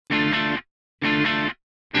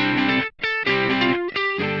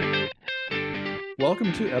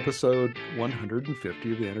welcome to episode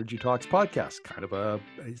 150 of the Energy Talks podcast.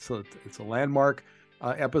 It's a landmark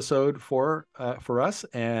episode for us,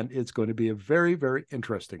 and it's going to be a very, very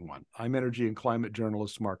interesting one. I'm energy and climate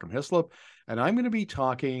journalist Markham Hislop, and I'm going to be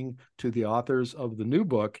talking to the authors of the new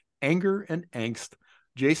book, Anger and Angst,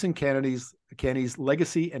 Jason Kenney's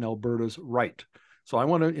Legacy and Alberta's Right. So I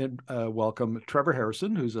want to welcome Trevor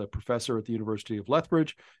Harrison, who's a professor at the University of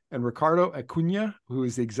Lethbridge, and Ricardo Acuna, who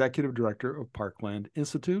is the executive director of Parkland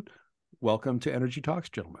Institute. Welcome to Energy Talks,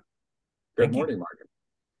 gentlemen. Good morning, Mark.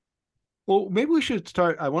 Well, maybe we should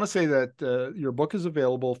start. I want to say that your book is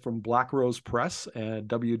available from Black Rose Press at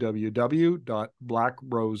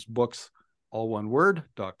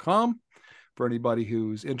www.blackrosebooks.com for anybody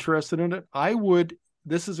who's interested in it.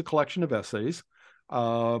 This is a collection of essays.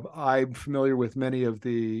 I'm familiar with many of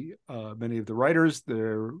the writers.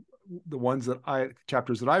 The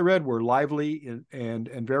chapters that I read were lively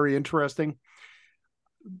and very interesting.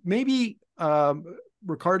 Maybe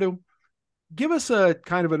Ricardo, give us a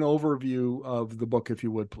kind of an overview of the book, if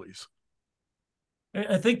you would, please.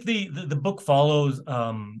 I think the book follows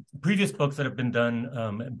previous books that have been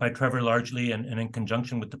done by Trevor largely and in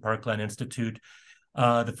conjunction with the Parkland Institute.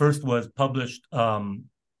 The first was published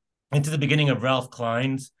into the beginning of Ralph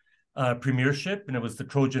Klein's premiership, and it was The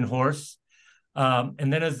Trojan Horse.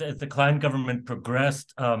 And then as the Klein government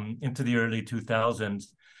progressed into the early 2000s,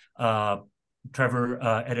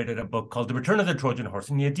 Trevor edited a book called The Return of the Trojan Horse.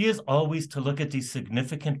 And the idea is always to look at these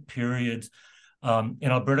significant periods in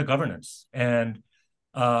Alberta governance. And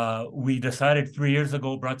we decided 3 years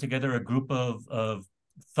ago, brought together a group of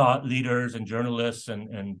thought leaders and journalists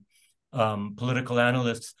and political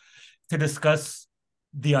analysts to discuss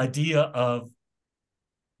the idea of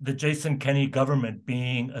the Jason Kenney government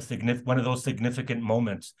being one of those significant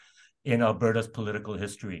moments in Alberta's political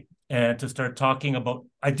history, and to start talking about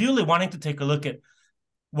ideally wanting to take a look at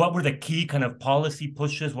what were the key kind of policy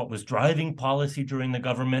pushes, what was driving policy during the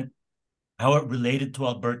government, how it related to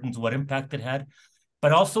Albertans, what impact it had,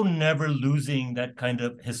 but also never losing that kind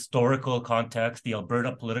of historical context, the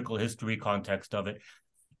Alberta political history context of it.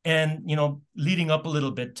 And, leading up a little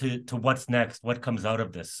bit to what's next, what comes out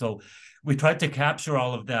of this. So we tried to capture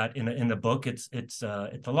all of that in the book. It's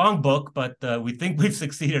a long book, but we think we've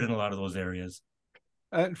succeeded in a lot of those areas.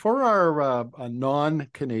 For our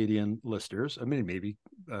non-Canadian listeners, maybe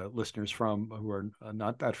listeners who are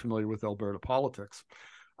not that familiar with Alberta politics,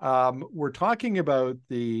 we're talking about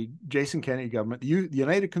the Jason Kenney government, the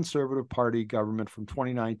United Conservative Party government from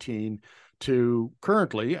 2019 to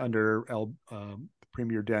currently under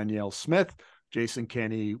Premier Danielle Smith. Jason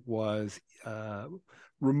Kenney was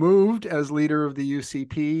removed as leader of the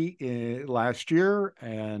UCP last year,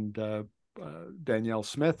 and Danielle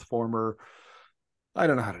Smith, I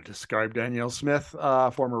don't know how to describe Danielle Smith,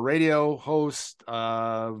 former radio host,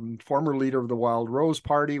 former leader of the Wild Rose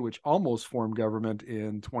Party, which almost formed government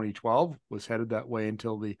in 2012, was headed that way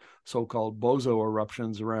until the so-called bozo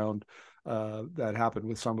eruptions around that happened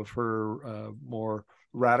with some of her more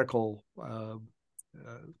radical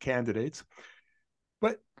candidates.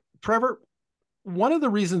 But Trevor, one of the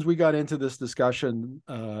reasons we got into this discussion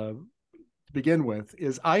to begin with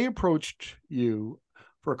is I approached you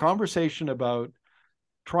for a conversation about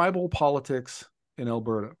tribal politics in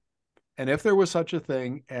Alberta, and if there was such a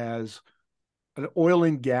thing as an oil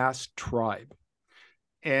and gas tribe.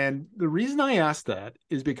 And the reason I asked that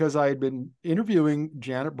is because I had been interviewing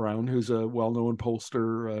Janet Brown, who's a well-known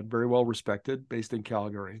pollster, very well respected, based in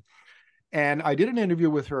Calgary. And I did an interview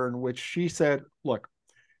with her in which she said, look,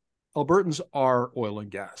 Albertans are oil and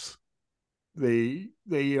gas. They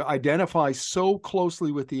identify so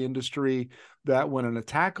closely with the industry that when an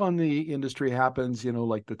attack on the industry happens,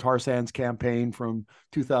 like the tar sands campaign from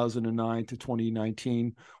 2009 to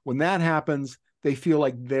 2019, when that happens, they feel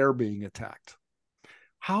like they're being attacked.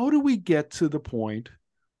 How do we get to the point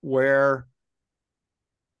where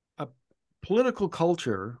a political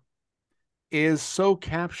culture is so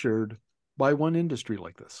captured by one industry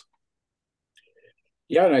like this?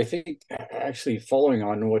 Yeah, and I think actually following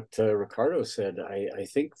on what Ricardo said, I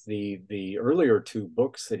think the earlier two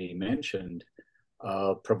books that he mentioned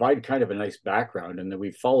provide kind of a nice background, and then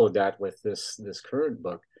we followed that with this current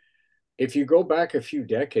book. If you go back a few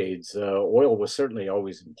decades, oil was certainly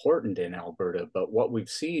always important in Alberta, but what we've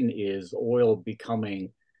seen is oil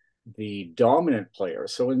becoming the dominant player.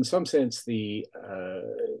 So in some sense, the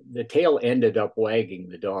tail ended up wagging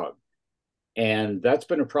the dog. And that's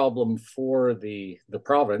been a problem for the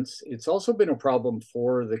province. It's also been a problem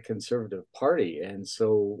for the Conservative Party. And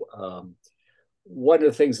so one of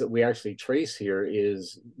the things that we actually trace here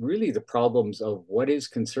is really the problems of what is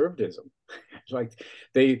conservatism. Like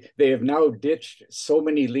they have now ditched so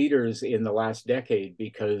many leaders in the last decade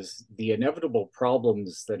because the inevitable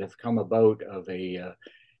problems that have come about of a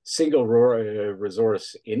single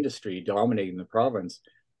resource industry dominating the province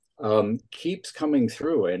keeps coming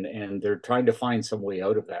through, and they're trying to find some way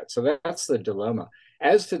out of that. So that's the dilemma.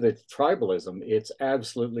 As to the tribalism, it's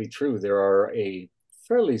absolutely true. There are a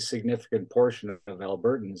fairly significant portion of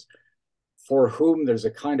Albertans for whom there's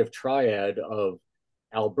a kind of triad of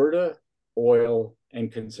Alberta, oil,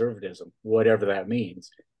 and conservatism, whatever that means.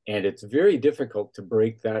 And it's very difficult to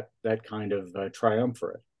break that kind of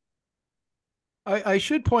triumvirate. I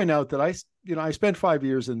should point out that I spent 5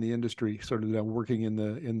 years in the industry, sort of working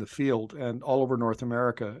in the field and all over North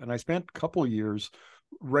America, and I spent a couple of years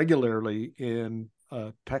regularly in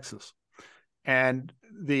Texas. And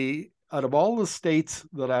out of all the states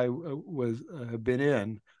that I have been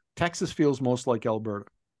in, Texas feels most like Alberta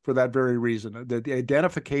for that very reason, the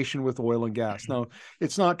identification with oil and gas. Now,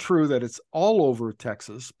 it's not true that it's all over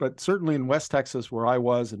Texas, but certainly in West Texas, where I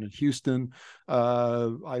was, and in Houston,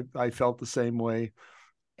 I felt the same way.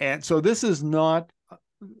 And so this is not,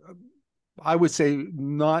 I would say,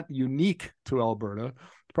 not unique to Alberta.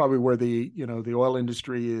 Probably where the oil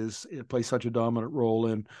industry it plays such a dominant role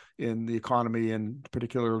in the economy and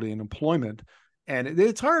particularly in employment. And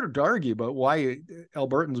it's hard to argue about why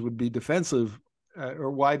Albertans would be defensive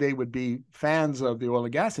or why they would be fans of the oil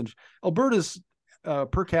and gas industry. Alberta's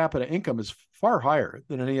per capita income is far higher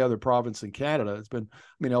than any other province in Canada.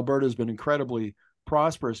 Alberta has been incredibly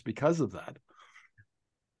prosperous because of that.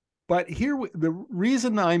 But here, the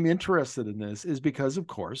reason I'm interested in this is because, of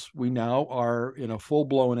course, we now are in a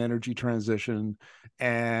full-blown energy transition,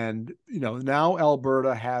 and now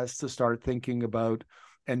Alberta has to start thinking about,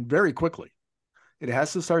 and very quickly, it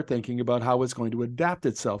has to start thinking about how it's going to adapt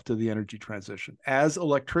itself to the energy transition. As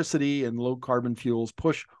electricity and low carbon fuels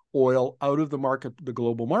push oil out of the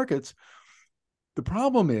global markets, the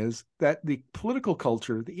problem is that the political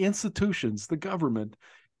culture, the institutions, the government,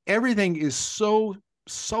 everything is so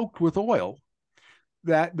soaked with oil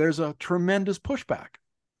that there's a tremendous pushback.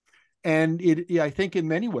 And I think in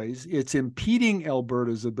many ways, it's impeding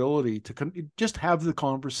Alberta's ability to just have the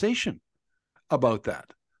conversation about that.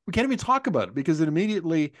 We can't even talk about it because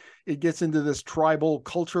it gets into this tribal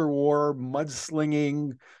culture war,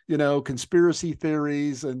 mudslinging, conspiracy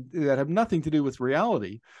theories, and that have nothing to do with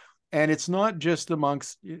reality. And it's not just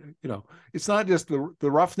amongst, it's not just the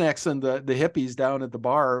roughnecks and the hippies down at the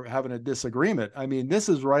bar having a disagreement. I mean, this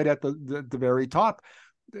is right at the very top.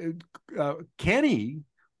 Kenney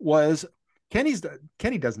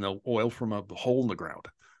doesn't know oil from a hole in the ground.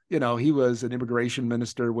 He was an immigration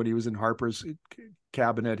minister when he was in Harper's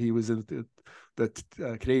cabinet. He was in the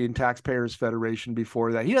Canadian Taxpayers Federation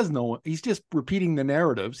before that. He doesn't know. He's just repeating the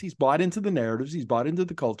narratives. He's bought into the narratives. He's bought into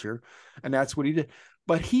the culture, and that's what he did.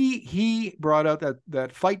 But he brought out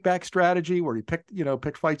that fight back strategy where he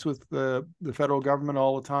picked fights with the federal government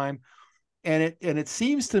all the time, and it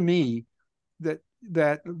seems to me that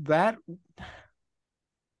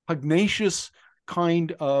pugnacious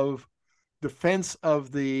kind of defense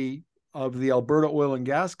of the Alberta oil and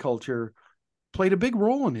gas culture played a big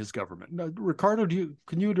role in his government. Now, Ricardo,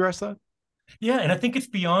 can you address that? Yeah, and I think it's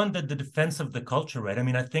beyond the defense of the culture, right? I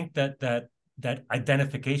mean, I think that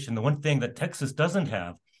identification, the one thing that Texas doesn't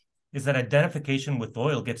have is that identification with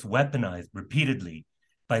oil gets weaponized repeatedly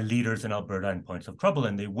by leaders in Alberta in points of trouble,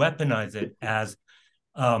 and they weaponize it as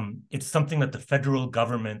it's something that the federal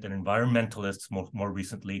government and environmentalists more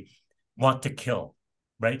recently want to kill.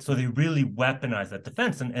 Right. So they really weaponize that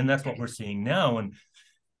defense. And that's what we're seeing now. And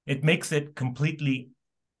it makes it completely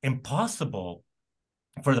impossible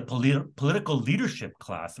for the political leadership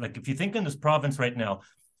class. Like if you think in this province right now,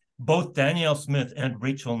 both Danielle Smith and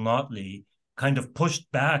Rachel Notley kind of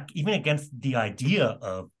pushed back even against the idea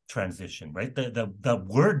of transition, right? The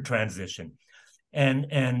word transition.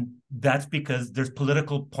 And that's because there's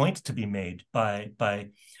political points to be made by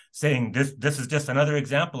saying this is just another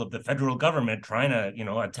example of the federal government trying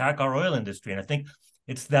to, attack our oil industry. And I think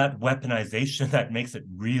it's that weaponization that makes it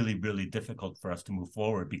really, really difficult for us to move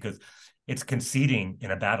forward because it's conceding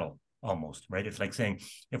in a battle almost, right? It's like saying,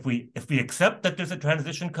 if we accept that there's a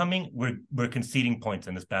transition coming, we're conceding points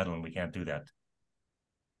in this battle and we can't do that.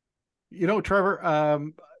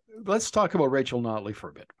 Trevor, let's talk about Rachel Notley for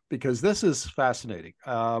a bit because this is fascinating.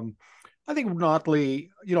 I think Notley,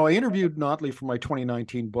 I interviewed Notley for my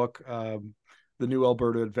 2019 book, The New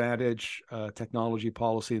Alberta Advantage, Technology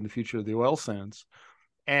Policy and the Future of the Oil Sands.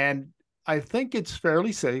 And I think it's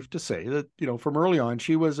fairly safe to say that, from early on,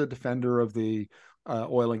 she was a defender of the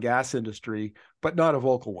oil and gas industry, but not a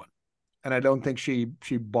vocal one. And I don't think she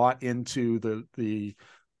bought into the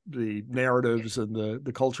narratives and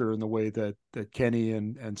the culture in the way that Kenney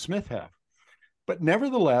and Smith have. But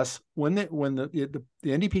nevertheless, when the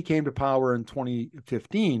NDP came to power in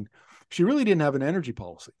 2015, she really didn't have an energy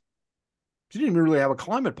policy. She didn't even really have a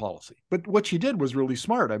climate policy. But what she did was really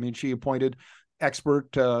smart. I mean, she appointed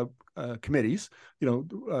expert committees.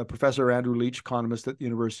 Professor Andrew Leach, economist at the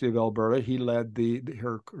University of Alberta, he led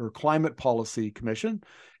her climate policy commission,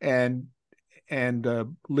 and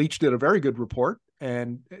Leach did a very good report,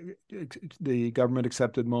 and the government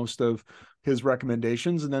accepted most of his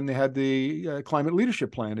recommendations. And then they had the climate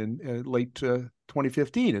leadership plan in late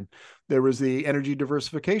 2015, and there was the energy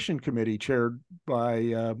diversification committee chaired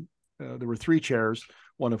by there were three chairs,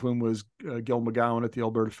 one of whom was Gil McGowan at the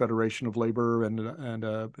Alberta Federation of Labor, and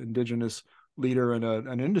an Indigenous leader and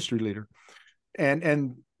an industry leader.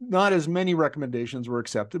 And not as many recommendations were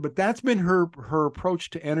accepted, but that's been her approach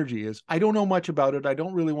to energy. Is, I don't know much about it. I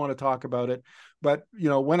don't really want to talk about it, but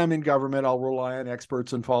when I'm in government, I'll rely on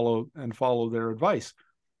experts and follow their advice.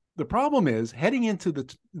 The problem is, heading into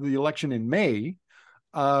the election in May,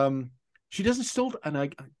 she doesn't still, and I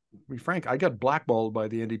be frank, I got blackballed by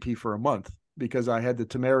the NDP for a month because I had the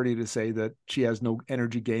temerity to say that she has no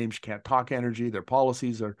energy game. She can't talk energy. Their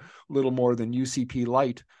policies are little more than UCP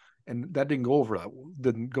light, and that didn't go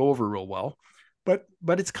over real well. But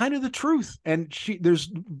it's kind of the truth. And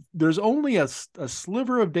there's only a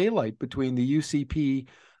sliver of daylight between the UCP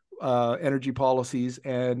energy policies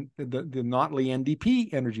and the Notley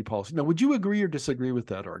NDP energy policy. Now, would you agree or disagree with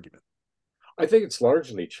that argument? I think it's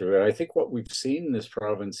largely true. And I think what we've seen in this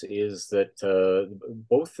province is that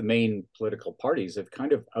both the main political parties have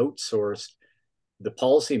kind of outsourced the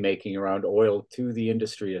policy making around oil to the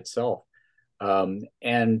industry itself. Oil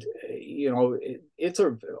and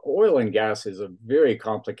gas is a very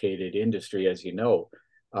complicated industry, as you know.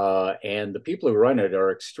 And the people who run it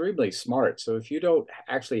are extremely smart. So if you don't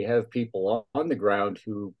actually have people on the ground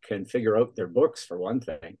who can figure out their books, for one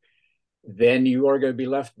thing, then you are going to be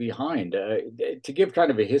left behind. To give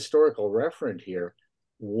kind of a historical reference here,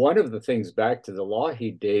 one of the things back to the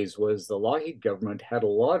Lougheed days was the Lougheed government had a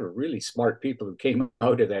lot of really smart people who came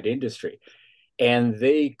out of that industry, and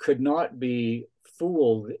they could not be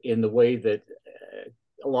fooled in the way that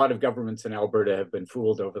a lot of governments in Alberta have been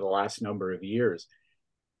fooled over the last number of years.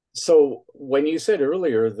 So when you said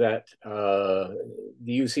earlier that the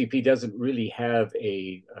UCP doesn't really have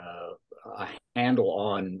a handle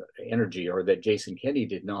on energy, or that Jason Kenney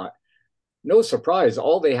did not, no surprise.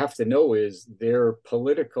 All they have to know is their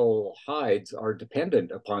political hides are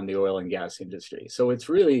dependent upon the oil and gas industry. So it's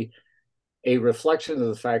really a reflection of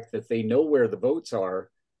the fact that they know where the votes are,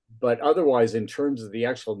 but otherwise, in terms of the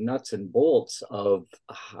actual nuts and bolts of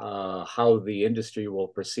how the industry will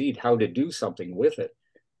proceed, how to do something with it,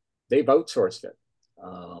 they've outsourced it.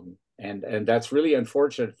 And that's really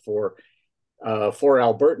unfortunate for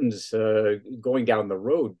Albertans going down the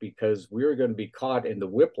road, because we're going to be caught in the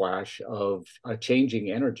whiplash of a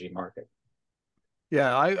changing energy market.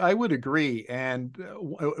 Yeah, I would agree. And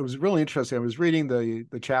it was really interesting. I was reading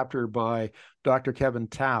the chapter by Dr. Kevin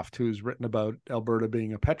Taft, who's written about Alberta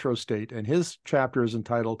being a petrostate. And his chapter is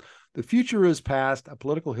entitled "The Future is Past, A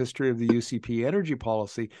Political History of the UCP Energy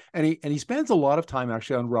Policy." And he spends a lot of time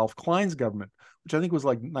actually on Ralph Klein's government, which I think was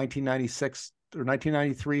like 1996 or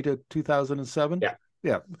 1993 to 2007.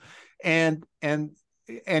 Yeah. And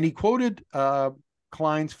he quoted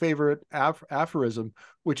Klein's favorite aphorism,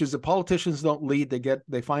 which is that politicians don't lead,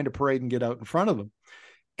 they find a parade and get out in front of them.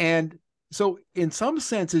 And so in some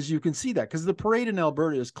senses, you can see that, because the parade in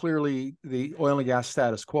Alberta is clearly the oil and gas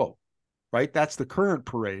status quo, right? That's the current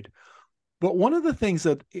parade. But one of the things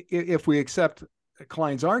that, if we accept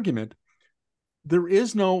Klein's argument, there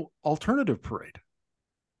is no alternative parade.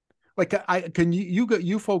 Like,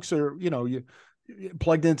 you folks are, you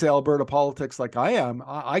plugged into Alberta politics like I am.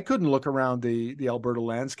 I couldn't look around the Alberta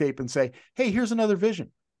landscape and say, hey, here's another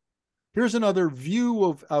vision. Here's another view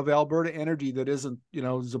of Alberta energy that isn't,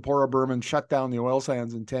 Zipporah Berman shut down the oil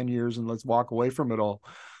sands in 10 years and let's walk away from it all.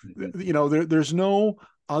 Mm-hmm. There's no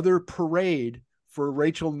other parade for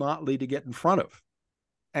Rachel Notley to get in front of.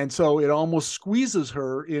 And so it almost squeezes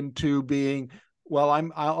her into being, well,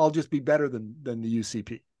 I'll just be better than the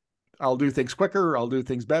UCP. I'll do things quicker, I'll do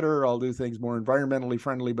things better, I'll do things more environmentally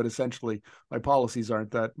friendly, but essentially my policies aren't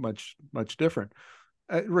that much different.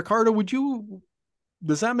 Ricardo,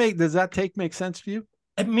 does that take make sense to you?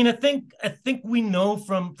 I mean, I think we know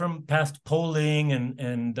from past polling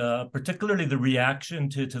and particularly the reaction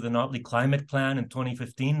to the Notley climate plan in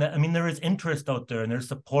 2015 that, I mean, there is interest out there and there's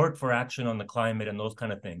support for action on the climate and those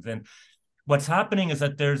kind of things. And what's happening is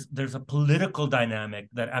that there's a political dynamic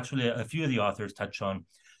that actually a few of the authors touch on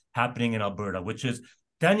happening in Alberta, which is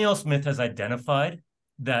Danielle Smith has identified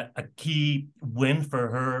that a key win for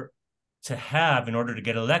her to have in order to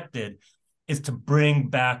get elected is to bring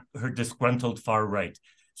back her disgruntled far right.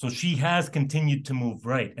 So she has continued to move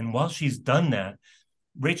right. And while she's done that,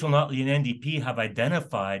 Rachel Notley and NDP have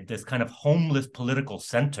identified this kind of homeless political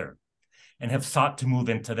center and have sought to move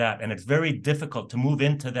into that. And it's very difficult to move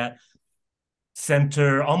into that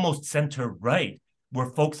center, almost center right, where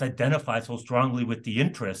folks identify so strongly with the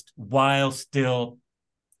interest while still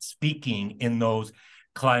speaking in those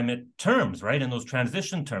climate terms, right? In those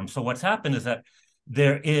transition terms. So what's happened is that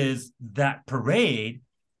there is that parade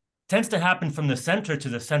tends to happen from the center to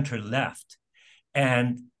the center left.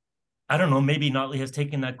 And I don't know, maybe Notley has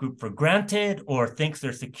taken that group for granted or thinks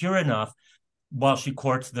they're secure enough while she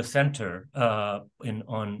courts the center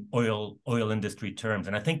on oil industry terms.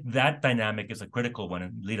 And I think that dynamic is a critical one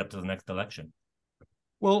and lead up to the next election.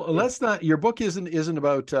 Well, let's not. Your book isn't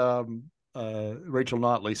about Rachel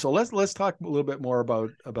Notley, so let's talk a little bit more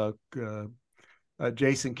about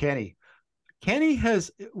Jason Kenney. Kenney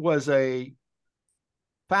was a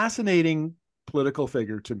fascinating political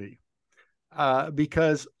figure to me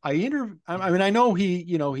because I know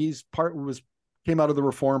he's came out of the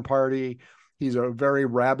Reform Party. He's a very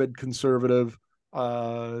rabid conservative,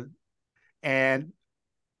 and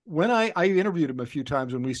when I interviewed him a few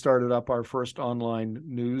times when we started up our first online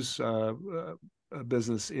news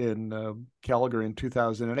business in Calgary in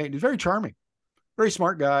 2008. He's very charming, very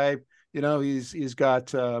smart guy. He's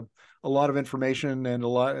got a lot of information and a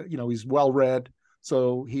lot. He's well read,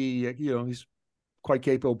 so he's quite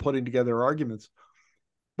capable of putting together arguments.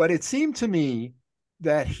 But it seemed to me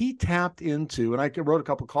that he tapped into, and I wrote a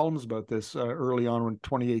couple of columns about this early on in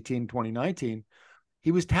 2018, 2019.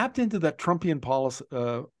 He was tapped into that Trumpian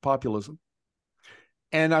populism.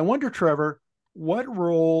 And I wonder, Trevor, what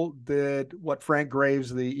role did what Frank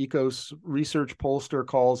Graves, the Ecos research pollster,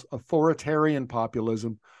 calls authoritarian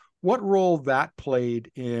populism, what role that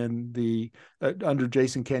played in under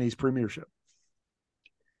Jason Kenney's premiership?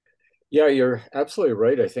 Yeah, you're absolutely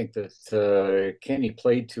right. I think that Kenney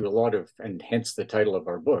played to a lot of, and hence the title of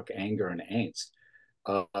our book, Anger and Angst.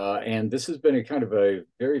 And this has been a kind of a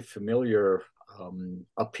very familiar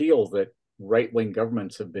appeal that right-wing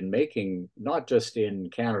governments have been making, not just in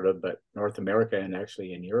Canada, but North America and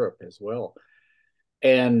actually in Europe as well.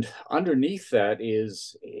 And underneath that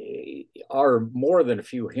are more than a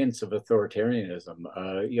few hints of authoritarianism.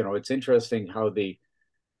 It's interesting how the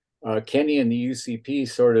Kenney and the UCP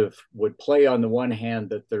sort of would play on the one hand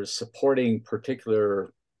that they're supporting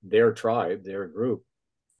their tribe, their group,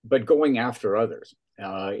 but going after others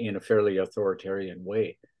in a fairly authoritarian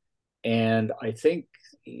way. And I think,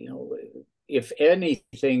 if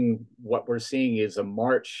anything, what we're seeing is a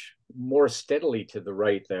march more steadily to the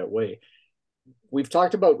right that way. We've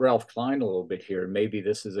talked about Ralph Klein a little bit here. Maybe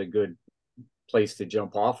this is a good place to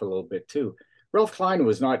jump off a little bit too. Ralph Klein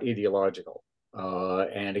was not ideological.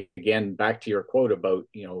 And again, back to your quote about,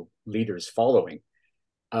 leaders following.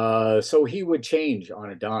 So he would change on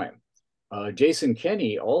a dime. Jason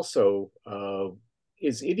Kenney also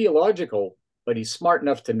is ideological, but he's smart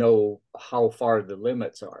enough to know how far the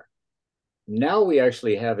limits are. Now we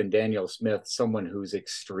actually have in Danielle Smith someone who's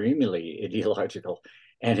extremely ideological,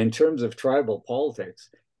 and in terms of tribal politics,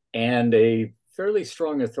 and a fairly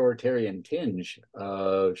strong authoritarian tinge.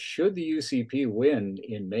 Should the UCP win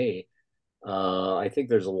in May, I think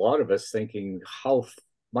there's a lot of us thinking how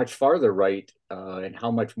much farther right and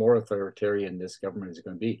how much more authoritarian this government is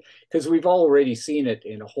going to be, because we've already seen it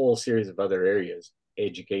in a whole series of other areas: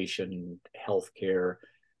 education, healthcare,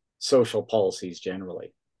 social policies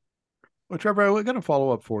generally. Well, Trevor, I'm going to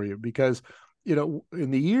follow up for you because, in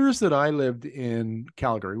the years that I lived in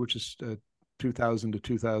Calgary, which is 2000 to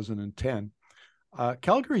 2010,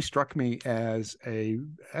 Calgary struck me as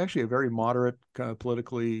actually a very moderate,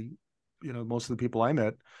 politically. Most of the people I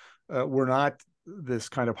met were not this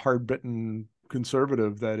kind of hard-bitten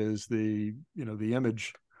conservative that is the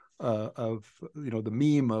image of the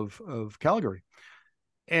meme of Calgary.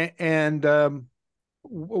 And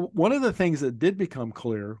one of the things that did become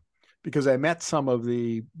clear, because I met some of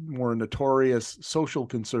the more notorious social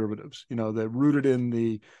conservatives, that rooted in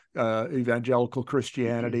the evangelical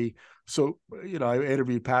Christianity. So, I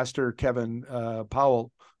interviewed Pastor Kevin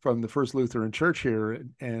Powell from the First Lutheran Church here,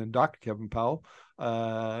 and Dr. Kevin Powell,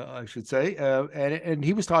 I should say, and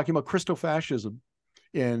he was talking about Christofascism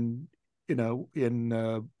in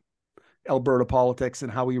Alberta politics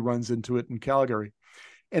and how he runs into it in Calgary.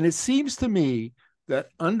 And it seems to me that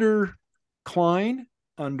under Klein,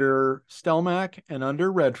 under Stelmach, and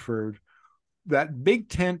under Redford, that big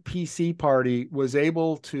tent PC party was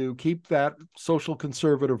able to keep that social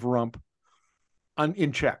conservative rump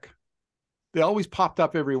in check. They always popped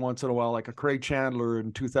up every once in a while, like a Craig Chandler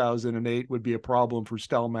in 2008 would be a problem for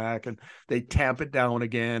Stelmach, and they tamp it down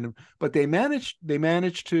again. But they managed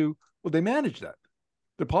to, well, they managed that,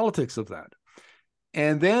 the politics of that.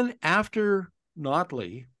 And then after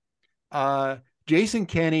Notley, Jason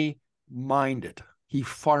Kenney mined it. He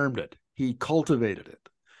farmed it. He cultivated it.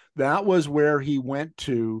 That was where he went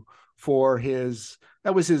to for his,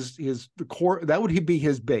 that was the core, that would be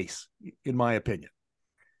his base, in my opinion.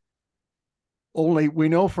 Only we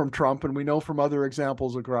know from Trump, and we know from other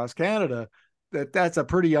examples across Canada, that that's a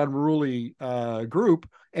pretty unruly group.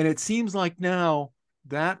 And it seems like now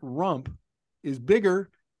that rump is bigger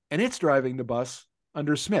and it's driving the bus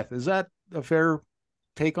under Smith. Is that a fair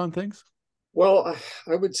take on things? Well,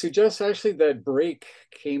 I would suggest actually that break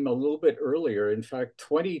came a little bit earlier. In fact,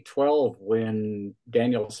 2012, when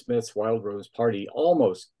Daniel Smith's Wild Rose Party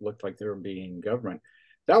almost looked like they were being in government,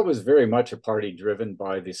 that was very much a party driven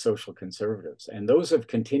by the social conservatives. And those have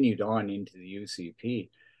continued on into the UCP.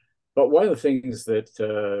 But one of the things that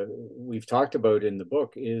we've talked about in the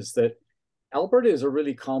book is that Alberta is a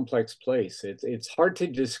really complex place. It's hard to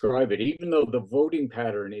describe it, even though the voting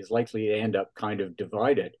pattern is likely to end up kind of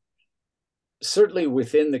divided. Certainly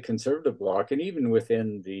within the Conservative bloc and even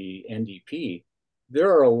within the NDP,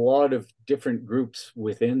 there are a lot of different groups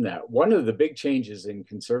within that. One of the big changes in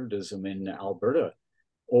conservatism in Alberta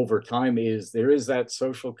over time is there is that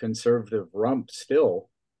social conservative rump still,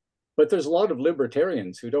 but there's a lot of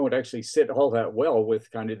libertarians who don't actually sit all that well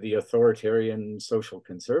with kind of the authoritarian social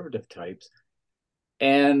conservative types.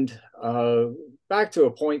 And back to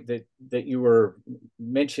a point that you were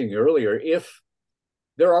mentioning earlier, if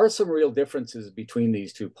there are some real differences between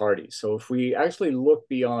these two parties. So if we actually look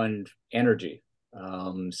beyond energy,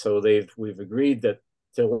 so we've agreed that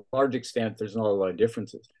to a large extent there's not a lot of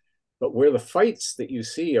differences, but where the fights that you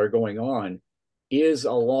see are going on is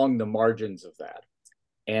along the margins of that.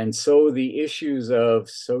 And so the issues of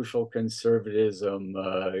social conservatism,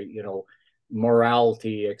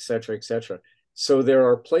 morality, et cetera, et cetera. So there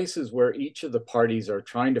are places where each of the parties are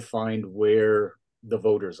trying to find where the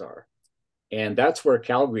voters are. And that's where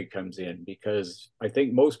Calgary comes in, because I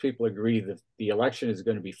think most people agree that the election is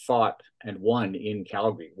going to be fought and won in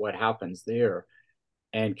Calgary. What happens there?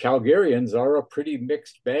 And Calgarians are a pretty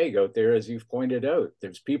mixed bag out there, as you've pointed out.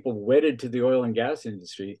 There's people wedded to the oil and gas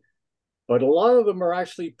industry, but a lot of them are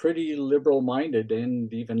actually pretty liberal-minded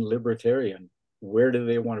and even libertarian. Where do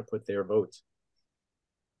they want to put their votes?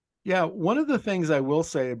 Yeah, one of the things I will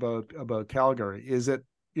say about Calgary is that,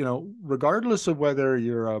 regardless of whether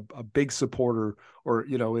you're a big supporter or,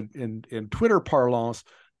 in Twitter parlance,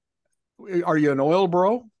 are you an oil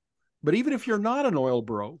bro? But even if you're not an oil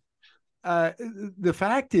bro, the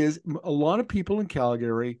fact is a lot of people in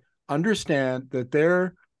Calgary understand that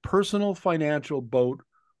their personal financial boat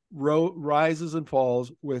rises and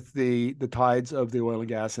falls with the tides of the oil and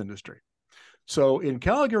gas industry. So in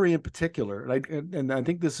Calgary in particular, and I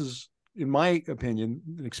think this is, in my opinion,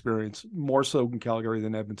 an experience more so in Calgary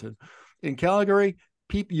than Edmonton. In Calgary,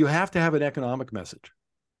 you have to have an economic message.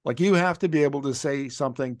 Like, you have to be able to say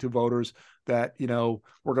something to voters that,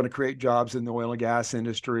 we're going to create jobs in the oil and gas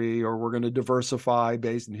industry, or we're going to diversify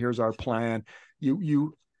based, and here's our plan.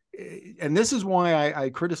 And this is why I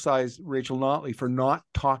criticize Rachel Notley for not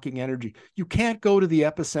talking energy. You can't go to the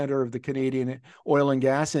epicenter of the Canadian oil and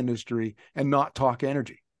gas industry and not talk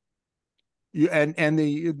energy. And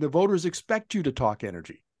the voters expect you to talk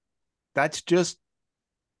energy. That's just,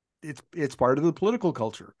 it's part of the political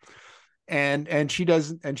culture. And she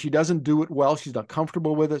doesn't do it well. She's not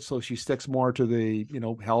comfortable with it, so she sticks more to the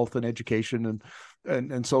health and education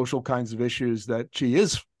and social kinds of issues that she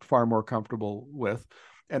is far more comfortable with.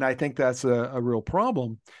 And I think that's a real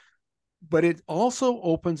problem. But it also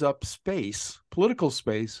opens up political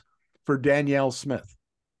space, for Danielle Smith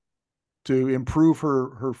to improve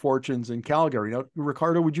her fortunes in Calgary. Now,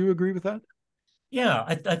 Ricardo, would you agree with that? Yeah,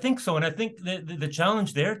 I think so. And I think the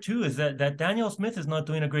challenge there too is that Danielle Smith is not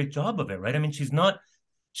doing a great job of it, right? I mean, she's not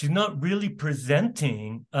really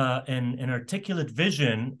presenting an articulate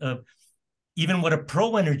vision of even what a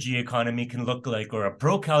pro-energy economy can look like, or a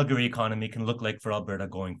pro-Calgary economy can look like for Alberta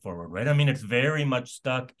going forward, right? I mean, it's very much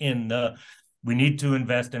stuck in we need to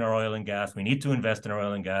invest in our oil and gas. We need to invest in our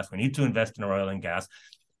oil and gas. We need to invest in our oil and gas.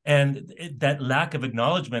 And that lack of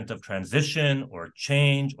acknowledgement of transition or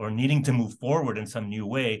change or needing to move forward in some new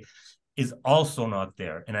way is also not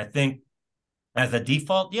there. And I think as a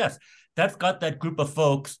default, yes, that's got that group of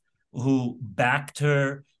folks who backed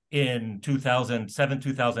her in 2007,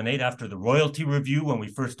 2008, after the royalty review, when we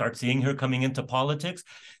first start seeing her coming into politics.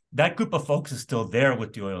 That group of folks is still there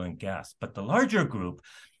with the oil and gas. But the larger group,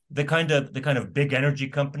 the kind of big energy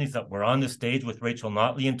companies that were on the stage with Rachel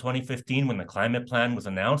Notley in 2015 when the climate plan was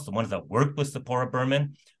announced, the ones that worked with Zipporah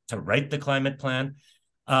Berman to write the climate plan,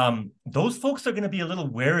 those folks are going to be a little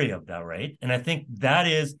wary of that, right? And I think that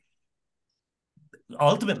is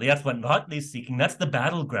ultimately that's what Notley's seeking. That's the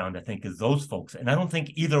battleground, I think, is those folks. And I don't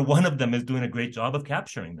think either one of them is doing a great job of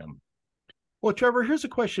capturing them. Well, Trevor, here's a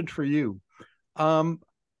question for you. Last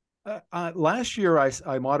year,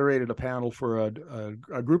 I moderated a panel for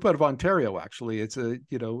a group out of Ontario. Actually, it's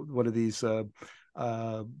one of these. I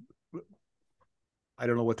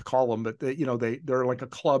don't know what to call them, but they're like a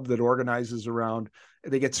club that organizes around.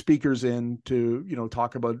 They get speakers in to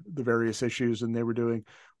talk about the various issues, and we were doing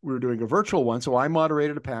a virtual one. So I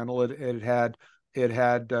moderated a panel. It had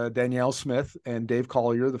Danielle Smith and Dave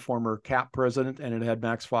Collier, the former CAP president, and it had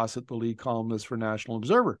Max Fawcett, the lead columnist for National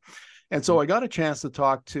Observer. And so I got a chance to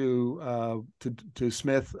talk to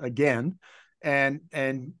Smith again, and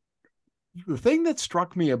the thing that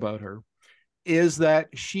struck me about her is that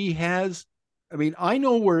she has. I mean, I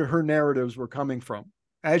know where her narratives were coming from.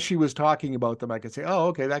 As she was talking about them, I could say, "Oh,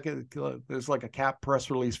 okay, there's like a CAP press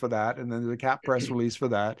release for that, and then there's a CAP press release for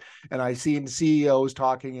that." And I've seen CEOs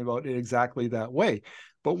talking about it exactly that way.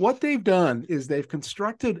 But what they've done is they've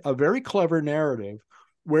constructed a very clever narrative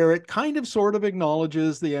where it kind of sort of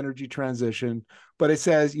acknowledges the energy transition, but it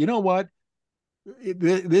says, you know what?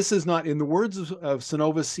 This is not, in the words of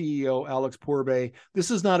Cenovus CEO Alex Pourbet,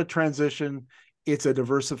 this is not a transition, it's a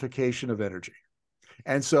diversification of energy.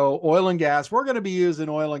 And so oil and gas, we're going to be using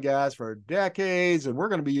oil and gas for decades, and we're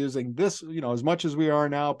going to be using this, as much as we are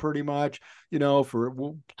now, pretty much,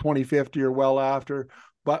 for 2050 or well after,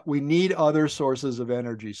 but we need other sources of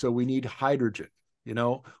energy. So we need hydrogen.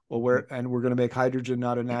 We're going to make hydrogen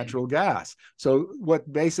out of natural gas. So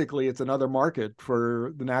basically it's another market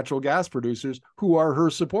for the natural gas producers who are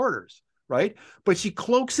her supporters, right? But she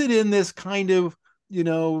cloaks it in this kind of,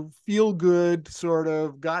 feel good sort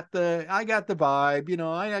of I got the vibe,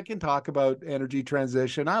 I can talk about energy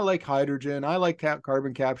transition. I like hydrogen. I like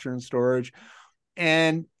carbon capture and storage.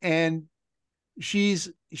 And she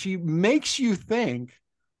makes you think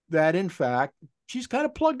that in fact, she's kind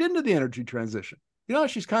of plugged into the energy transition.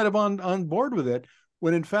 She's kind of on board with it,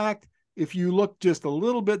 when in fact, if you look just a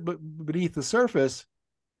little bit beneath the surface,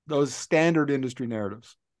 those standard industry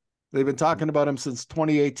narratives, they've been talking about them since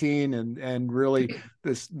 2018, and really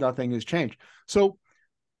nothing has changed. So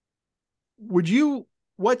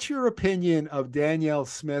what's your opinion of Danielle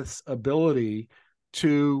Smith's ability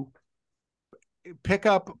to pick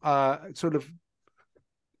up sort of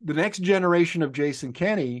the next generation of Jason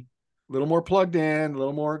Kenney, a little more plugged in,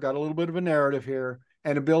 got a little bit of a narrative here,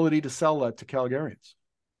 and ability to sell that to Calgarians?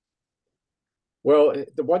 Well,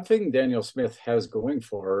 the one thing Danielle Smith has going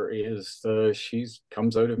for her is she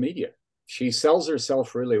comes out of media. She sells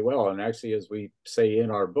herself really well. And actually, as we say in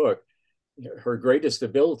our book, her greatest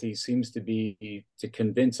ability seems to be to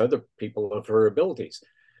convince other people of her abilities.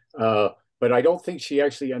 But I don't think she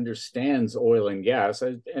actually understands oil and gas.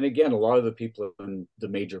 And again, a lot of the people in the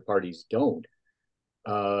major parties don't.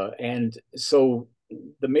 And so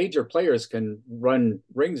the major players can run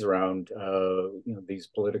rings around these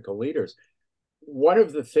political leaders. One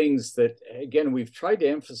of the things that, again, we've tried to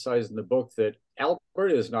emphasize in the book, that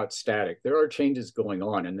Alberta is not static. There are changes going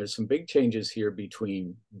on, and there's some big changes here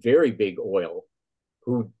between very big oil,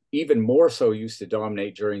 who even more so used to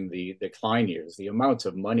dominate during the decline years. The amounts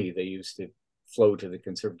of money they used to flow to the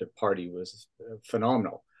Conservative Party was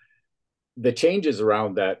phenomenal. The changes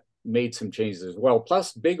around that made some changes as well.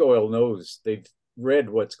 Plus, big oil knows, they've read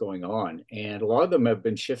what's going on, and a lot of them have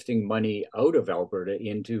been shifting money out of Alberta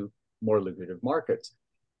into more lucrative markets.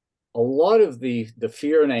 A lot of the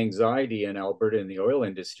fear and anxiety in Alberta in the oil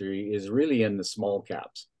industry is really in the small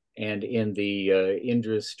caps and in the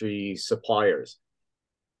industry suppliers.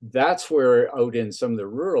 That's where out in some of the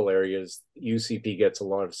rural areas, UCP gets a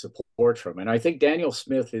lot of support from. And I think Danielle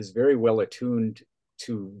Smith is very well attuned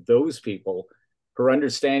to those people. Her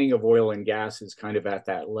understanding of oil and gas is kind of at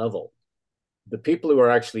that level. The people who are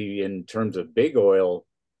actually in terms of big oil,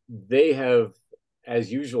 they have,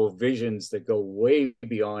 as usual, visions that go way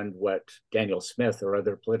beyond what Danielle Smith or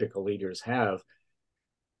other political leaders have.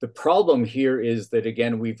 The problem here is that,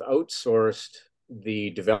 again, we've outsourced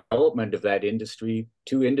the development of that industry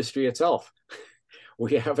to industry itself.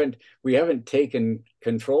 We haven't taken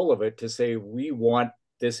control of it to say, we want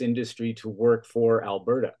this industry to work for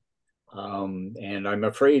Alberta. And I'm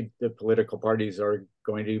afraid the political parties are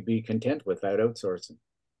going to be content with that outsourcing.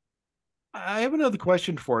 I have another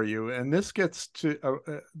question for you, and this gets to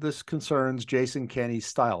this concerns Jason Kenney's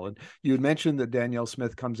style. And you had mentioned that Danielle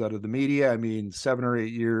Smith comes out of the media. I mean, 7 or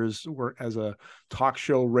 8 years work as a talk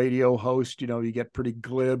show radio host. You know, you get pretty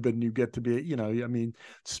glib, and you get to be, you know, I mean,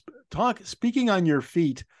 speaking on your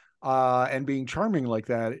feet and being charming like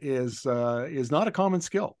that is not a common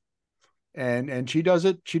skill, and she does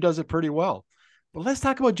it. She does it pretty well. But let's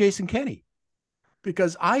talk about Jason Kenney,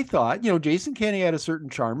 because I thought, you know, Jason Kenney had a certain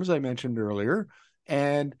charm, as I mentioned earlier,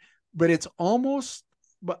 and but it's almost,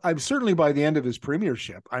 but I'm certainly by the end of his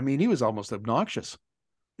premiership, I mean, he was almost obnoxious.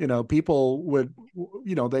 You know, people would,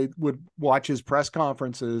 you know, they would watch his press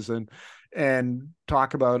conferences and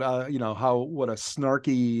talk about, you know, how what a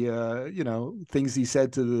snarky, you know, things he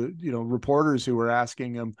said to the, you know, reporters who were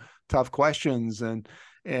asking him tough questions, and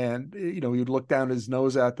you know, he'd look down his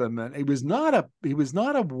nose at them, and he was not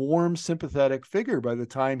a warm, sympathetic figure by the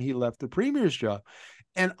time he left the premier's job.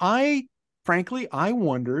 And I frankly, I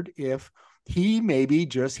wondered if he maybe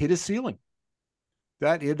just hit a ceiling,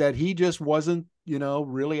 that he just wasn't, you know,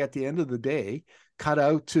 really at the end of the day cut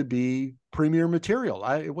out to be premier material.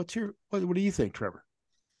 What do you think, Trevor?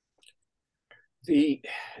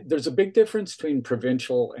 There's a big difference between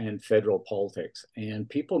provincial and federal politics, and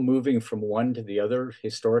people moving from one to the other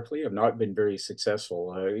historically have not been very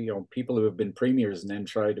successful. You know, people who have been premiers and then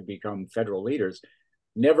tried to become federal leaders,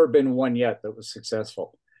 never been one yet that was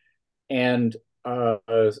successful. And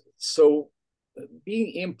so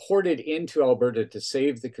being imported into Alberta to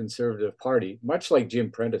save the Conservative Party, much like Jim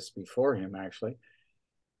Prentice before him, actually,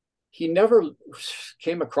 he never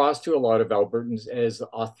came across to a lot of Albertans as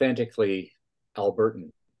authentically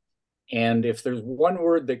Albertan. And if there's one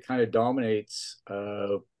word that kind of dominates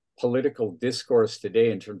political discourse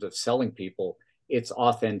today in terms of selling people, it's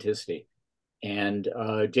authenticity. And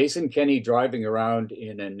Jason Kenney driving around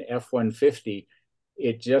in an F-150,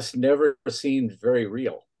 it just never seemed very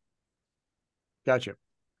real. Gotcha.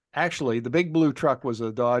 Actually, the big blue truck was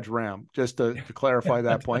a Dodge Ram, just to clarify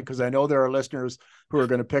that point, because I know there are listeners who are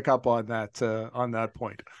going to pick up on that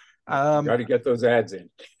point. Got to get those ads in.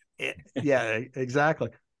 Yeah, exactly.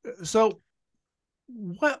 So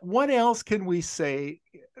what else can we say?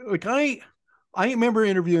 Like I remember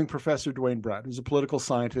interviewing Professor Dwayne Bratt, who's a political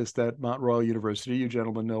scientist at Mount Royal University. You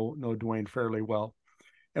gentlemen know Dwayne fairly well.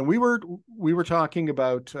 And we were talking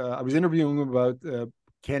about, I was interviewing him about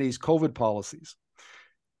Kenney's COVID policies.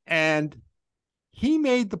 And he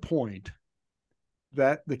made the point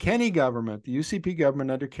that the Kenney government, the UCP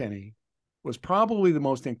government under Kenney, was probably the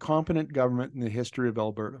most incompetent government in the history of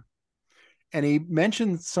Alberta. And he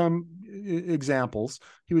mentioned some examples.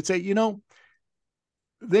 He would say, you know,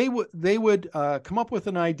 they would come up with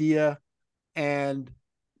an idea, and,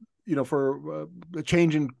 you know, for a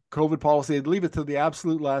change in COVID policy, they'd leave it to the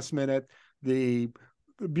absolute last minute. The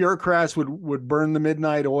bureaucrats would burn the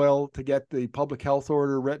midnight oil to get the public health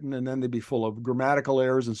order written, and then they'd be full of grammatical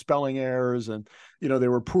errors and spelling errors, and, you know, they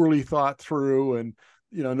were poorly thought through, and,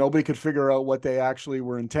 you know, nobody could figure out what they actually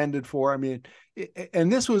were intended for. I mean,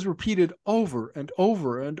 and this was repeated over and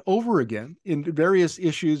over and over again in various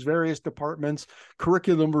issues, various departments,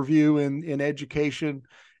 curriculum review in education.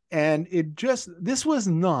 And this was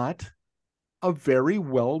not a very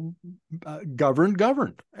well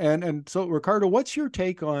governed. And so, Ricardo, what's your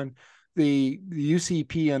take on the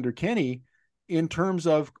UCP under Kenney in terms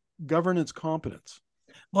of governance competence?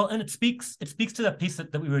 Well, and it speaks to that piece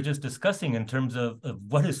that we were just discussing in terms of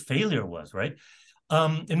what his failure was, right?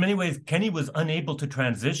 In many ways, Kenney was unable to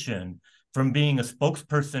transition from being a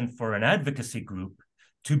spokesperson for an advocacy group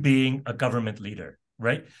to being a government leader,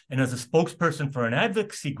 right? And as a spokesperson for an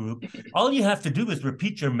advocacy group, all you have to do is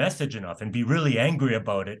repeat your message enough and be really angry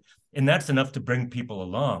about it, and that's enough to bring people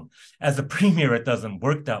along. As a premier, it doesn't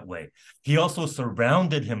work that way. He also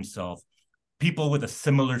surrounded himself people with a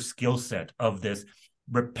similar skill set of this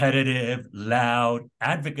repetitive, loud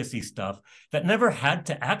advocacy stuff that never had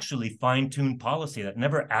to actually fine-tune policy, that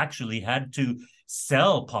never actually had to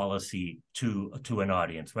sell policy to an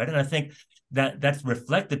audience, right? And I think that's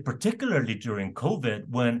reflected particularly during COVID,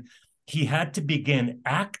 when he had to begin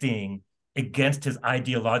acting against his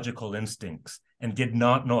ideological instincts and did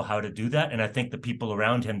not know how to do that. And I think the people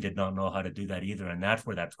around him did not know how to do that either. And that's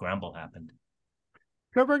where that scramble happened.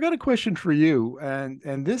 Trevor, I got a question for you,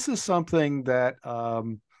 and this is something that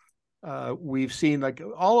we've seen. Like,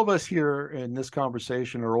 all of us here in this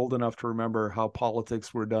conversation are old enough to remember how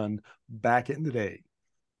politics were done back in the day,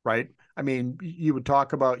 right? I mean, you would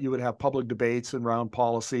have public debates around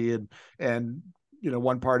policy, and you know,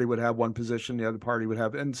 one party would have one position, the other party would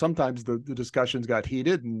have, and sometimes the discussions got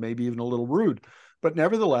heated and maybe even a little rude. But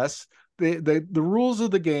nevertheless, the rules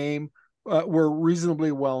of the game were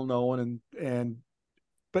reasonably well known,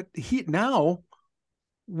 but now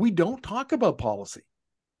we don't talk about policy.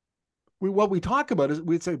 What we talk about is,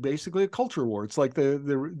 we'd say, basically a culture war. It's like the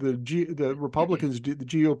Republicans, the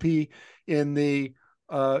GOP in the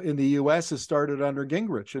U.S. has started under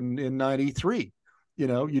Gingrich in '93.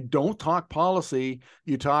 You don't talk policy.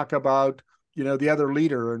 You talk about the other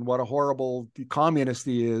leader and what a horrible communist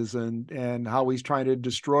he is, and how he's trying to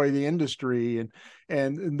destroy the industry,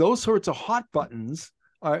 and those sorts of hot buttons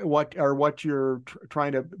are what you're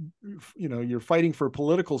trying to, you're fighting for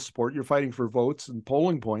political support. You're fighting for votes and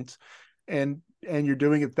polling points. And you're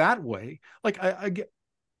doing it that way. Like,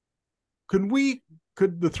 could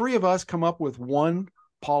the three of us come up with one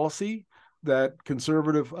policy that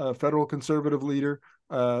federal conservative leader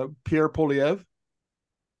Pierre Poilievre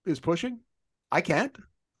is pushing? I can't.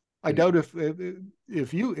 I doubt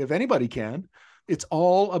if anybody can. It's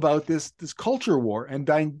all about this culture war, and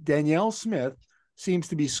Danielle Smith seems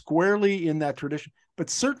to be squarely in that tradition. But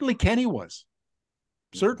certainly Kenney was.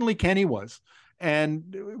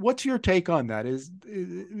 And what's your take on that? Is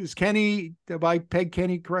Kenney, have I pegged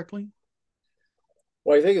Kenney correctly?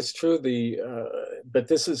 Well, I think it's true. But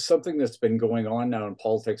this is something that's been going on now in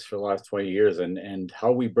politics for the last 20 years, and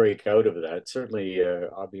how we break out of that. Certainly,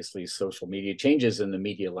 obviously, social media changes in the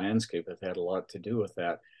media landscape have had a lot to do with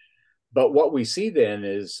that. But what we see then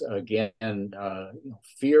is, again,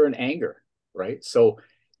 fear and anger, right? So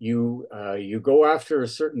you go after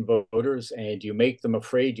certain voters and you make them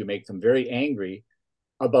afraid, you make them very angry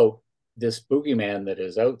about this boogeyman that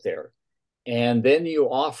is out there. And then you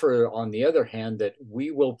offer, on the other hand, that we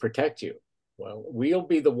will protect you. Well, we'll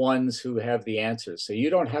be the ones who have the answers. So you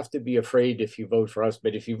don't have to be afraid if you vote for us.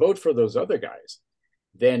 But if you vote for those other guys,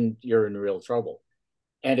 then you're in real trouble.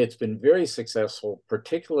 And it's been very successful,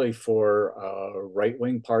 particularly for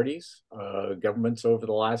right-wing parties, governments over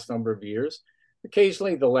the last number of years.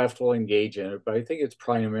 Occasionally, the left will engage in it, but I think it's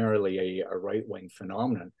primarily a right-wing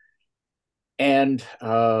phenomenon. And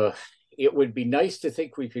it would be nice to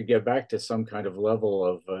think we could get back to some kind of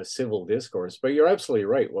level of civil discourse. But you're absolutely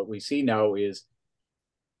right. What we see now is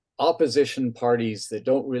opposition parties that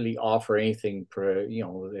don't really offer anything,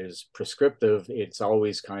 is prescriptive. It's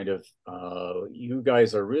always kind of, you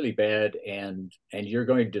guys are really bad, and you're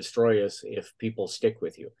going to destroy us if people stick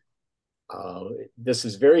with you. This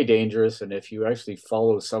is very dangerous, and if you actually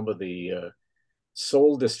follow some of the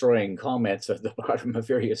soul-destroying comments at the bottom of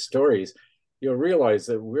various stories, you'll realize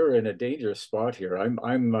that we're in a dangerous spot here.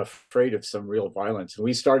 I'm afraid of some real violence. And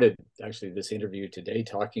we started actually this interview today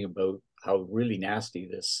talking about how really nasty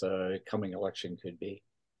this coming election could be.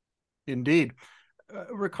 Indeed.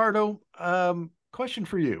 Ricardo, question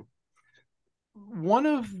for you.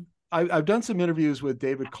 I've done some interviews with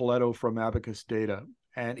David Coletto from Abacus Data,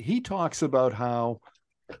 and he talks about how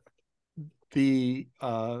the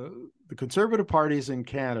conservative parties in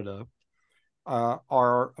Canada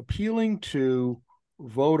are appealing to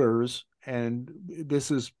voters, and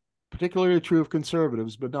this is particularly true of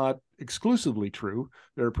conservatives, but not exclusively true.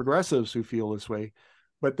 There are progressives who feel this way,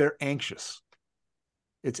 but they're anxious.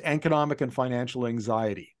 It's economic and financial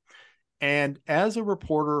anxiety. And as a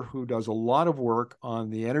reporter who does a lot of work on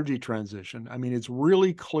the energy transition, I mean, it's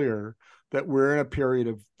really clear that we're in a period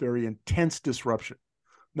of very intense disruption,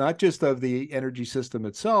 not just of the energy system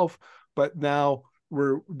itself, but now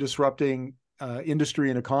we're disrupting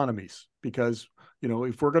industry and economies, because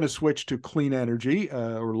if we're going to switch to clean energy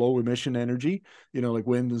or low emission energy, like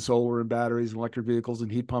wind and solar and batteries and electric vehicles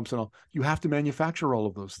and heat pumps and all, you have to manufacture all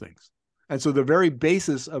of those things. And so the very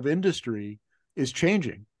basis of industry is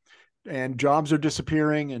changing, and jobs are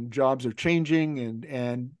disappearing and jobs are changing,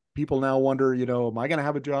 and people now wonder, am I going to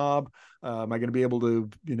have a job? Am I going to be able to,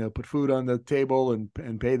 put food on the table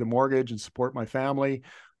and pay the mortgage and support my family?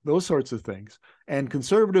 Those sorts of things. And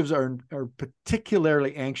conservatives are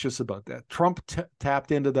particularly anxious about that. Trump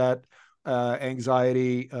tapped into that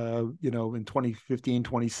anxiety, in 2015,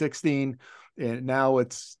 2016. And now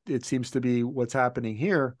it seems to be what's happening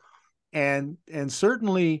here. And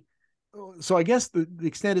certainly, so I guess the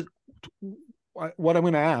extent is, what I'm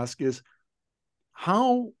going to ask is,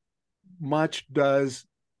 how much does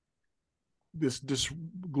this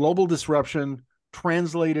global disruption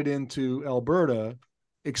translated into Alberta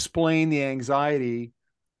explain the anxiety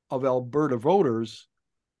of Alberta voters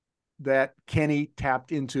that Kenney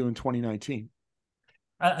tapped into in 2019?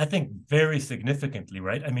 I think very significantly,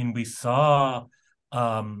 right? I mean, we saw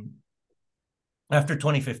after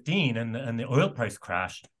 2015 and the oil price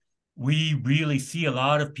crashed, we really see a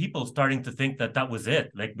lot of people starting to think that was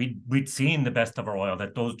it. Like we'd seen the best of our oil,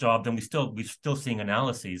 that those jobs, and we're still seeing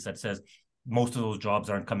analyses that says most of those jobs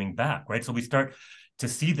aren't coming back, right? So we start to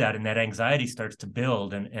see that, and that anxiety starts to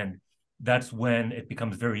build, and that's when it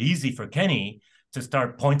becomes very easy for Kenney to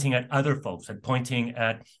start pointing at other folks and pointing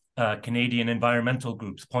at Canadian environmental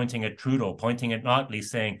groups, pointing at Trudeau, pointing at Notley,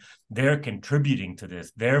 saying they're contributing to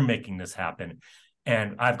this, they're making this happen,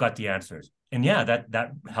 and I've got the answers. And yeah,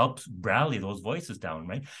 that helps rally those voices down,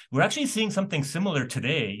 right? We're actually seeing something similar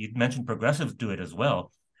today. You mentioned progressives do it as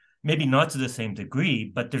well. Maybe not to the same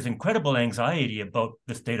degree, but there's incredible anxiety about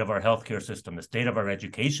the state of our healthcare system, the state of our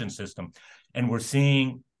education system. And we're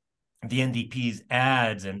seeing the NDP's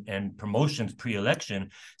ads and promotions pre-election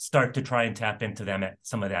start to try and tap into them at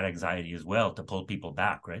some of that anxiety as well to pull people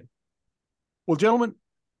back, right? Well, gentlemen,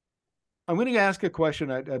 I'm going to ask a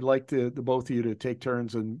question. I'd like the both of you to take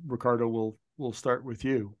turns, and Ricardo, we'll start with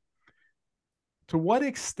you. To what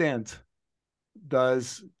extent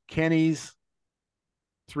does Kenney's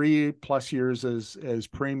 3+ years as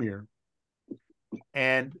premier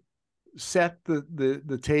and set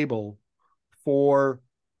the table for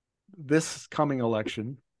this coming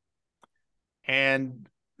election and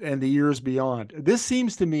the years beyond? This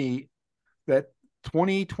seems to me that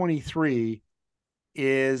 2023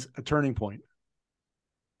 is a turning point.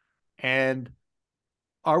 And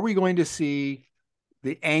are we going to see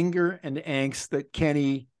the anger and angst that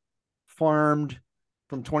Kenney farmed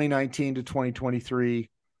from 2019 to 2023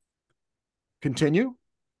 continue?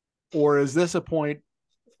 Or is this a point,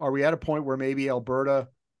 are we at a point where maybe Alberta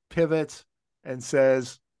pivots and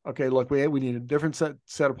says, okay, look, we need a different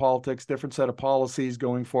set of politics, different set of policies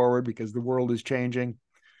going forward because the world is changing.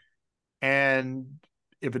 And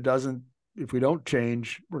if we don't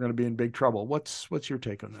change, we're going to be in big trouble. What's your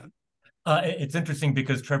take on that? It's interesting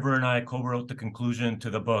because Trevor and I co-wrote the conclusion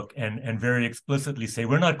to the book and very explicitly say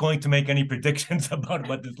we're not going to make any predictions about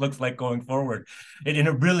what this looks like going forward. And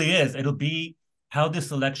it really is. It'll be how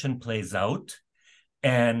this election plays out,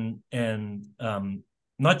 and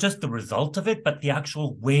not just the result of it, but the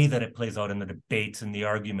actual way that it plays out in the debates and the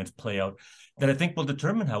arguments play out that I think will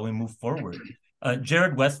determine how we move forward.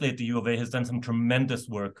 Jared Wesley at the U of A has done some tremendous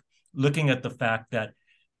work looking at the fact that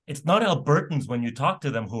it's not Albertans when you talk to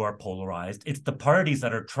them who are polarized. It's the parties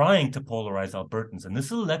that are trying to polarize Albertans. And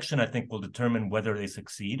this election, I think, will determine whether they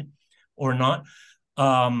succeed or not.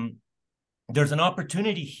 There's an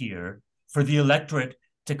opportunity here for the electorate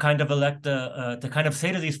to kind of to kind of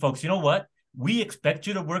say to these folks, you know what? We expect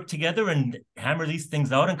you to work together and hammer these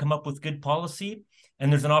things out and come up with good policy.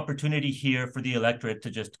 And there's an opportunity here for the electorate to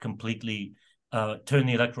just completely turn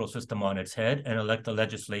the electoral system on its head and elect a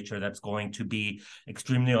legislature that's going to be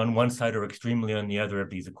extremely on one side or extremely on the other of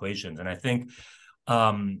these equations. And I think,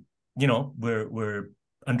 we're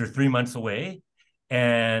under 3 months away,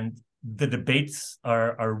 and the debates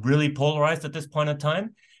are really polarized at this point in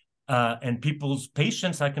time. And people's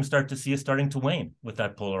patience, I can start to see, is starting to wane with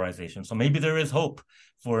that polarization. So maybe there is hope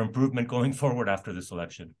for improvement going forward after this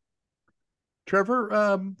election.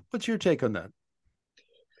 Trevor, what's your take on that?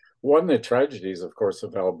 One of the tragedies, of course,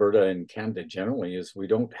 of Alberta and Canada generally is we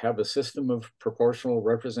don't have a system of proportional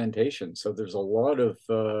representation. So there's a lot of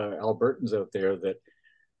Albertans out there that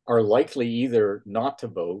are likely either not to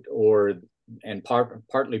vote and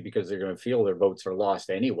partly because they're going to feel their votes are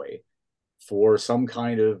lost anyway, for some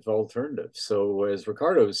kind of alternative. So as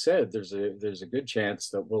Ricardo said, there's a good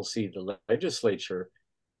chance that we'll see the legislature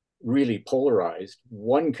really polarized.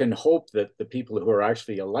 One can hope that the people who are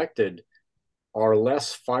actually elected are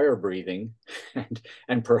less fire-breathing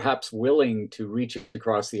and perhaps willing to reach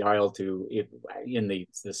across the aisle in the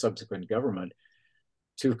subsequent government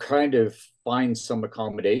to kind of find some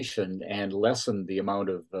accommodation and lessen the amount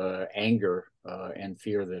of anger and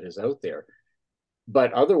fear that is out there.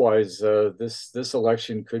 But otherwise, this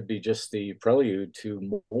election could be just the prelude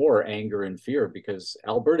to more anger and fear, because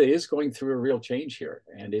Alberta is going through a real change here,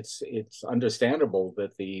 and it's understandable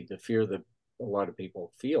that the fear that a lot of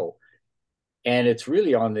people feel. And it's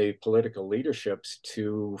really on the political leaderships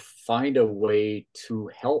to find a way to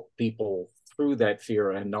help people through that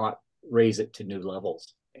fear and not raise it to new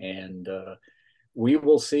levels. And we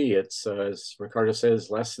will see. It's, as Ricardo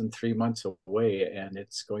says, less than 3 months away, and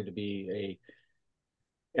it's going to be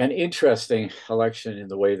an interesting election in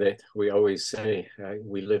the way that we always say,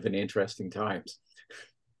 we live in interesting times.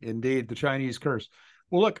 Indeed, the Chinese curse.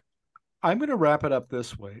 Well, look, I'm going to wrap it up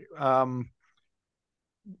this way.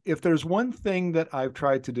 If there's one thing that I've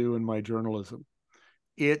tried to do in my journalism,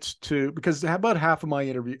 it's because about half of my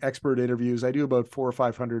expert interviews, I do about 400 or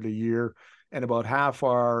 500 a year, and about half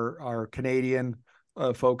are Canadian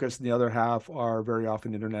focused, and the other half are very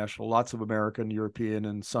often international, lots of American, European,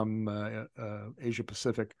 and some Asia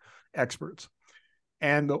Pacific experts.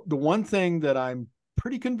 And the one thing that I'm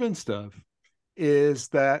pretty convinced of is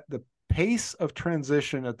that the pace of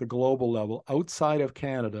transition at the global level outside of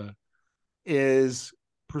Canada is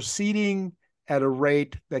proceeding at a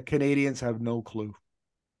rate that Canadians have no clue.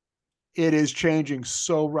 It is changing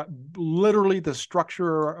so literally the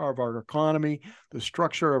structure of our economy, the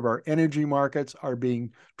structure of our energy markets are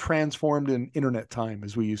being transformed in internet time,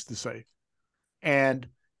 as we used to say. And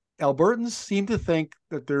Albertans seem to think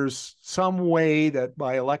that there's some way that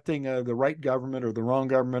by electing the right government or the wrong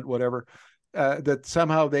government, whatever, that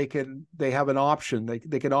somehow they have an option.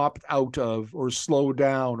 They can opt out of or slow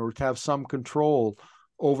down or to have some control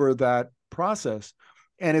over that process.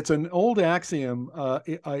 And it's an old axiom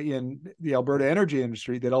in the Alberta energy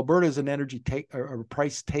industry that Alberta is an a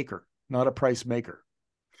price taker, not a price maker.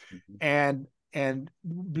 Mm-hmm. And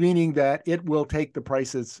meaning that it will take the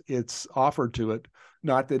price it's offered to it,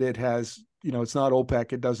 not that it has, it's not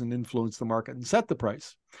OPEC, it doesn't influence the market and set the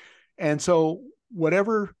price. And so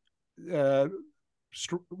whatever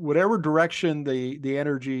direction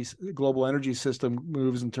the global energy system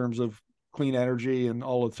moves in terms of clean energy and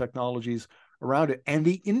all of the technologies around it and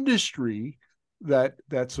the industry that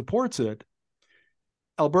supports it,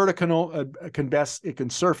 Alberta can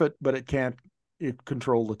surf it, but it can't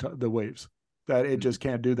control the waves. That it just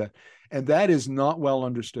can't do that, and that is not well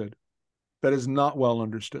understood. That is not well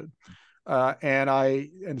understood,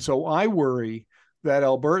 and so I worry that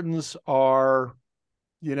Albertans are,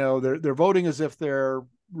 they're voting as if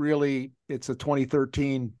it's a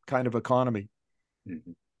 2013 kind of economy,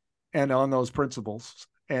 mm-hmm. and on those principles.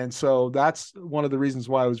 And so that's one of the reasons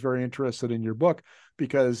why I was very interested in your book,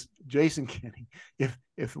 because Jason Kenney,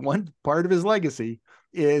 if one part of his legacy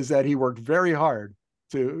is that he worked very hard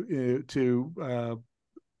to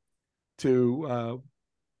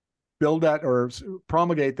build that or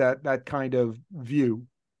promulgate that kind of view,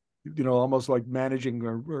 almost like managing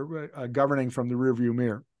or governing from the rearview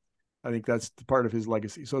mirror. I think that's part of his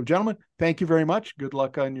legacy. So, gentlemen, thank you very much. Good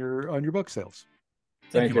luck on your book sales.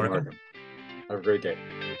 Thank you, Markham. Have a great day.